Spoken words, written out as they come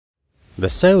The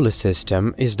solar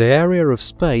system is the area of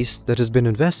space that has been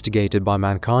investigated by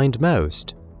mankind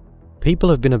most. People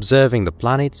have been observing the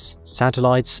planets,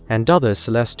 satellites, and other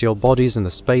celestial bodies in the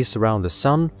space around the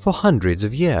Sun for hundreds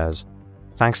of years.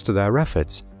 Thanks to their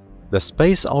efforts, the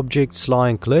space objects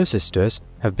lying closest to us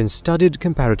have been studied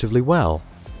comparatively well.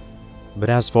 But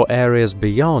as for areas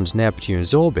beyond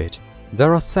Neptune's orbit,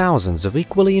 there are thousands of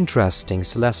equally interesting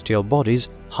celestial bodies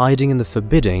hiding in the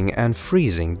forbidding and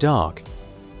freezing dark,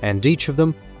 and each of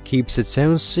them keeps its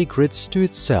own secrets to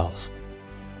itself.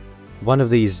 One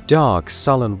of these dark,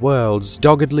 sullen worlds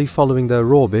doggedly following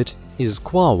their orbit is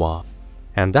Quaoar,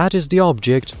 and that is the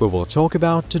object we will talk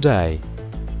about today.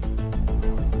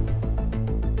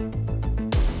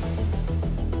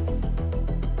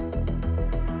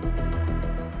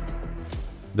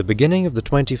 The beginning of the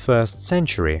 21st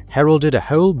century heralded a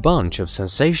whole bunch of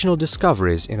sensational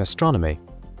discoveries in astronomy.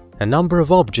 A number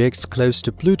of objects close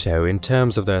to Pluto in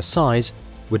terms of their size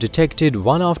were detected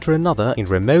one after another in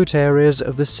remote areas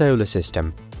of the solar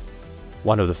system.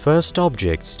 One of the first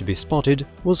objects to be spotted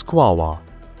was Quaoar.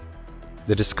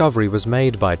 The discovery was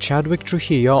made by Chadwick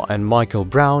Trujillo and Michael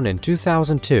Brown in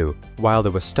 2002 while they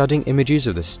were studying images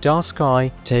of the star sky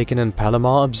taken in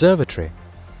Palomar Observatory.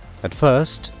 At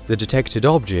first, the detected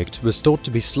object was thought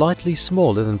to be slightly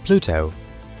smaller than Pluto,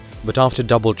 but after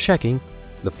double-checking,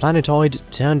 the planetoid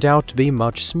turned out to be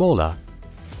much smaller.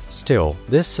 Still,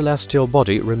 this celestial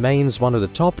body remains one of the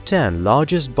top 10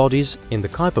 largest bodies in the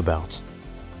Kuiper belt.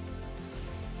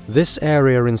 This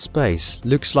area in space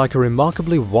looks like a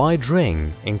remarkably wide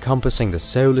ring encompassing the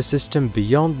solar system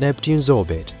beyond Neptune's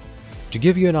orbit. To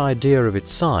give you an idea of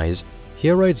its size,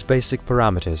 here are its basic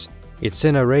parameters. Its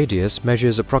inner radius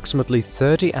measures approximately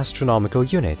 30 astronomical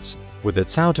units, with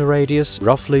its outer radius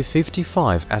roughly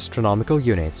 55 astronomical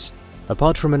units.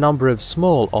 Apart from a number of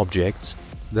small objects,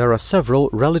 there are several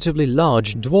relatively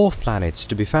large dwarf planets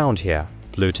to be found here: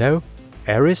 Pluto,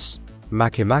 Eris,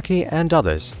 Makemake, and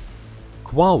others.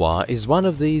 Quaoar is one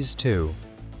of these too.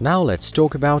 Now let's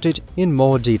talk about it in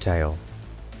more detail.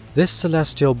 This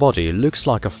celestial body looks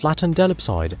like a flattened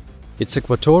ellipsoid. Its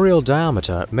equatorial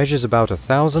diameter measures about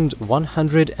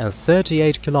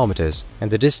 1,138 kilometers, and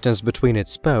the distance between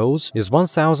its poles is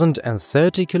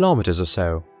 1,030 kilometers or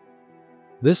so.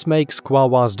 This makes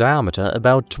Quaoar's diameter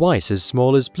about twice as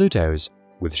small as Pluto's,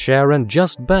 with Charon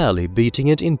just barely beating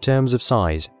it in terms of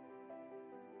size.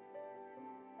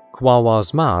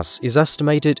 Quaoar's mass is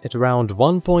estimated at around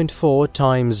 1.4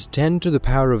 times 10 to the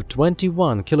power of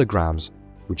 21 kilograms,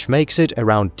 which makes it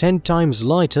around 10 times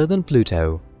lighter than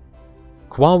Pluto.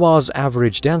 Quaoar's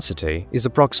average density is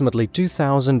approximately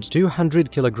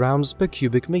 2,200 kilograms per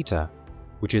cubic meter,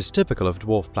 which is typical of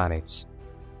dwarf planets.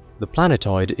 The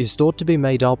planetoid is thought to be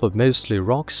made up of mostly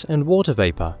rocks and water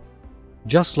vapor,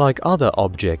 just like other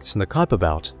objects in the Kuiper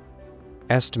belt.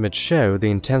 Estimates show the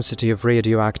intensity of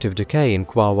radioactive decay in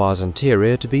Quaoar's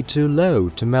interior to be too low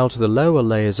to melt the lower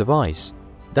layers of ice.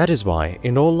 That is why,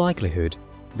 in all likelihood,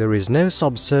 there is no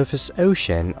subsurface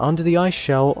ocean under the ice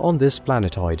shell on this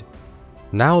planetoid.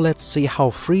 Now let's see how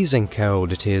freezing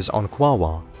cold it is on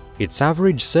Quaoar. Its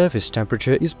average surface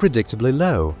temperature is predictably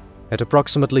low, at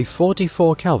approximately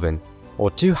 44 Kelvin, or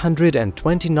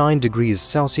 229 degrees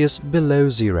Celsius below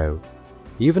zero.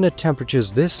 Even at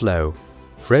temperatures this low,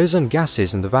 frozen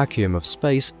gases in the vacuum of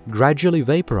space gradually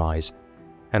vaporize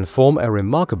and form a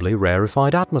remarkably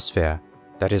rarefied atmosphere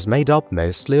that is made up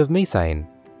mostly of methane.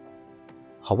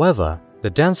 However, the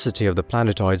density of the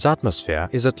planetoid's atmosphere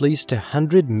is at least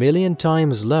 100 million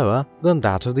times lower than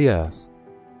that of the Earth.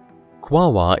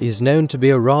 Quaoar is known to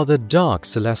be a rather dark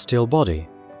celestial body.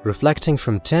 Reflecting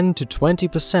from 10 to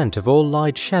 20% of all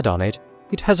light shed on it,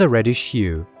 it has a reddish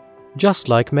hue, just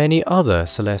like many other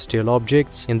celestial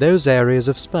objects in those areas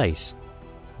of space.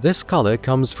 This color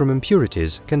comes from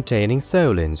impurities containing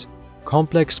tholins,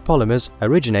 complex polymers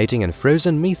originating in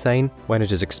frozen methane when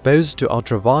it is exposed to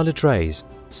ultraviolet rays.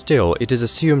 Still, it is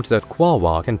assumed that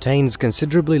Quaoar contains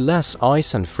considerably less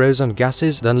ice and frozen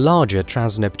gases than larger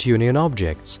trans-neptunian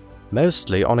objects,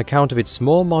 mostly on account of its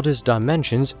more modest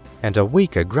dimensions and a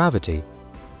weaker gravity.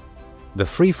 The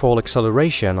freefall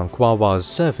acceleration on Quaoar's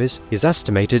surface is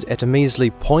estimated at a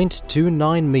measly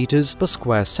 0.29 meters per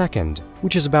square second,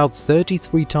 which is about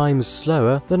 33 times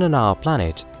slower than on our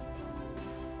planet.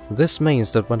 This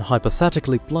means that when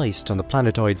hypothetically placed on the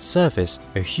planetoid's surface,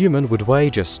 a human would weigh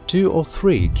just 2 or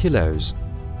 3 kilos.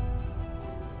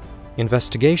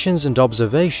 Investigations and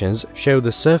observations show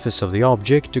the surface of the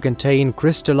object to contain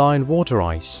crystalline water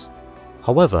ice.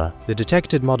 However, the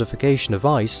detected modification of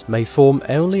ice may form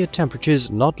only at temperatures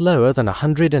not lower than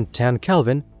 110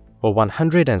 Kelvin or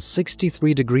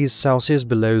 163 degrees Celsius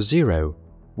below zero.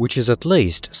 which is at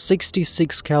least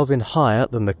 66 Kelvin higher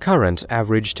than the current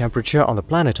average temperature on the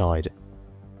planetoid.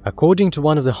 According to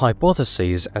one of the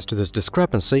hypotheses as to this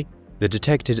discrepancy, the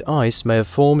detected ice may have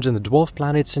formed in the dwarf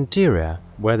planet's interior,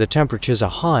 where the temperatures are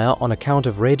higher on account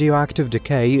of radioactive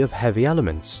decay of heavy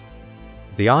elements.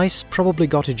 The ice probably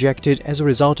got ejected as a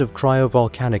result of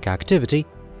cryovolcanic activity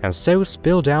and so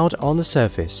spilled out on the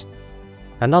surface.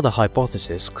 Another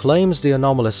hypothesis claims the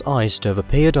anomalous ice to have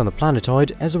appeared on the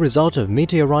planetoid as a result of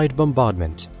meteorite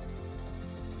bombardment.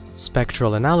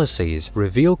 Spectral analyses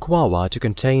reveal Quaoar to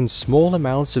contain small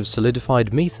amounts of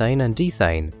solidified methane and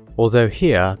ethane, although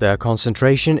here their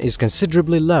concentration is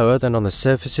considerably lower than on the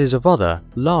surfaces of other,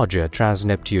 larger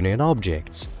trans-neptunian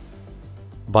objects.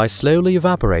 By slowly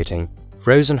evaporating,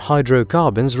 frozen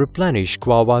hydrocarbons replenish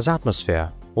Quaoar's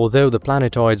atmosphere, although the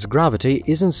planetoid's gravity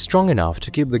isn't strong enough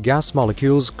to keep the gas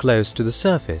molecules close to the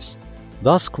surface.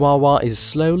 Thus, Quaoar is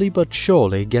slowly but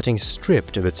surely getting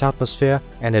stripped of its atmosphere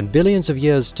and in billions of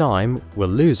years' time will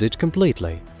lose it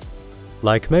completely.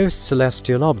 Like most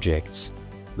celestial objects,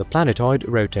 the planetoid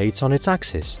rotates on its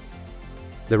axis.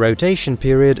 The rotation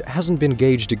period hasn't been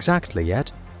gauged exactly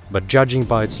yet, but judging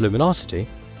by its luminosity,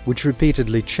 which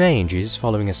repeatedly changes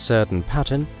following a certain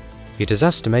pattern, it is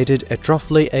estimated at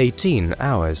roughly 18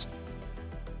 hours.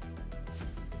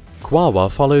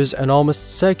 Quaoar follows an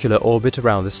almost circular orbit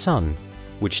around the Sun,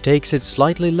 which takes it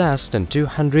slightly less than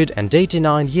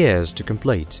 289 years to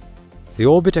complete. The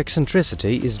orbit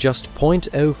eccentricity is just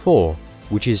 0.04,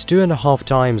 which is 2.5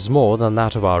 times more than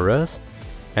that of our Earth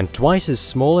and twice as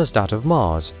small as that of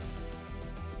Mars.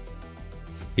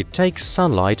 It takes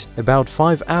sunlight about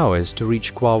 5 hours to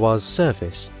reach Quaoar's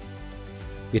surface.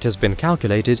 It has been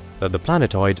calculated that the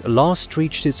planetoid last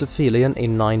reached its aphelion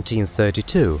in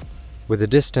 1932, with the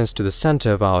distance to the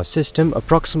center of our system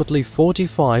approximately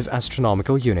 45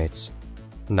 astronomical units.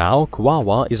 Now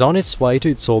Quaoar is on its way to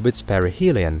its orbit's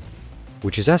perihelion,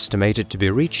 which is estimated to be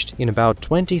reached in about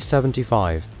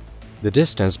 2075. The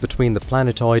distance between the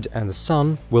planetoid and the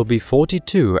Sun will be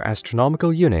 42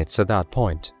 astronomical units at that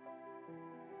point.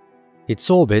 Its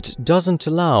orbit doesn't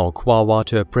allow Quaoar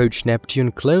to approach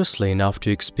Neptune closely enough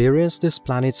to experience this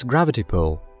planet's gravity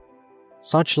pull.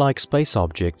 Such like space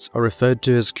objects are referred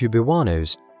to as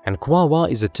cubewanos, and Quaoar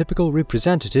is a typical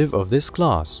representative of this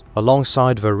class,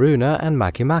 alongside Varuna and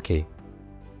Makemake.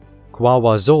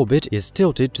 Quaoar's orbit is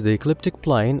tilted to the ecliptic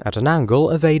plane at an angle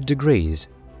of 8 degrees,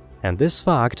 and this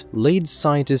fact leads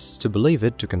scientists to believe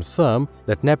it to confirm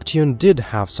that Neptune did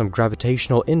have some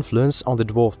gravitational influence on the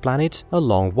dwarf planet a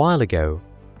long while ago.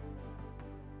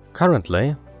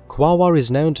 Currently, Quaoar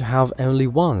is known to have only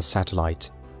one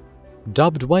satellite.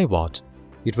 Dubbed Quaoar,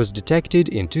 it was detected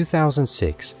in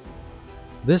 2006.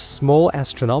 This small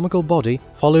astronomical body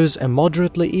follows a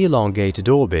moderately elongated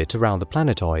orbit around the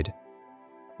planetoid.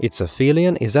 Its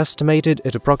aphelion is estimated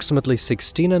at approximately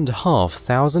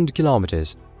 16,500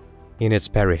 kilometers. In its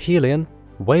perihelion,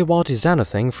 Quaoar is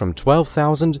anything from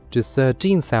 12,000 to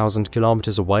 13,000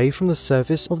 kilometers away from the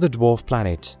surface of the dwarf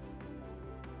planet.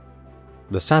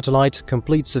 The satellite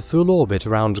completes a full orbit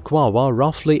around Quaoar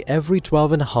roughly every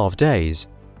 12.5 days.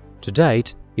 To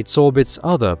date, its orbit's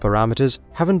other parameters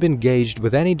haven't been gauged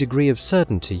with any degree of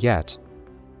certainty yet.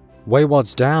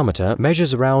 Quaoar's diameter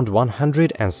measures around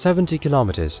 170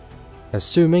 kilometers.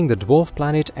 Assuming the dwarf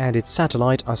planet and its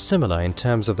satellite are similar in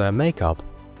terms of their makeup,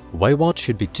 Quaoar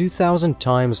should be 2,000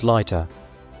 times lighter.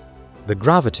 The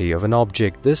gravity of an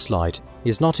object this light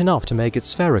is not enough to make it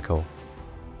spherical.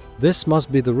 This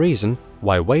must be the reason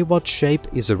why Quaoar's shape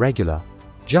is irregular,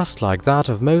 just like that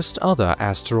of most other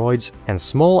asteroids and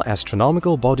small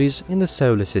astronomical bodies in the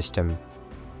solar system.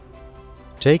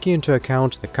 Taking into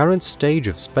account the current stage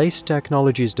of space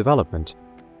technology's development,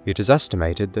 it is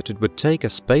estimated that it would take a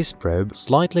space probe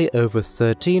slightly over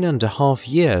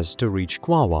 13.5 years to reach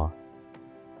Quaoar.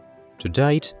 To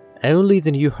date, only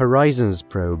the New Horizons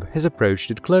probe has approached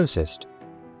it closest.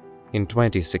 In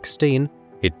 2016,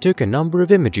 it took a number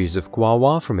of images of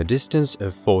Quaoar from a distance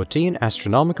of 14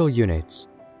 astronomical units.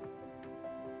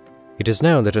 It is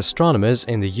known that astronomers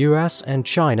in the US and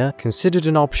China considered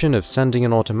an option of sending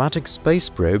an automatic space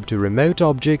probe to remote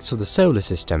objects of the solar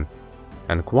system,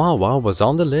 and Quaoar was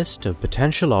on the list of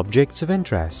potential objects of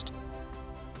interest.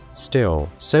 Still,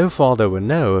 so far there were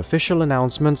no official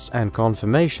announcements and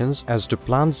confirmations as to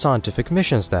planned scientific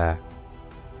missions there.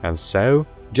 And so,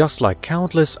 just like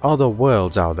countless other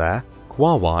worlds out there,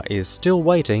 Quaoar is still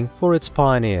waiting for its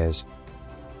pioneers.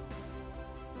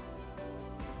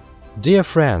 Dear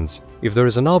friends, if there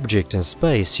is an object in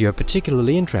space you are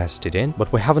particularly interested in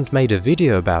but we haven't made a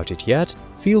video about it yet,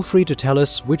 feel free to tell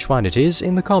us which one it is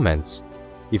in the comments.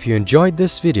 If you enjoyed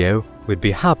this video, We'd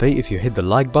be happy if you hit the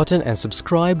like button and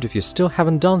subscribed if you still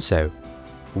haven't done so.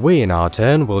 We, in our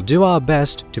turn, will do our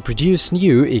best to produce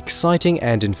new, exciting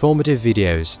and informative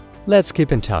videos. Let's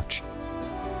keep in touch.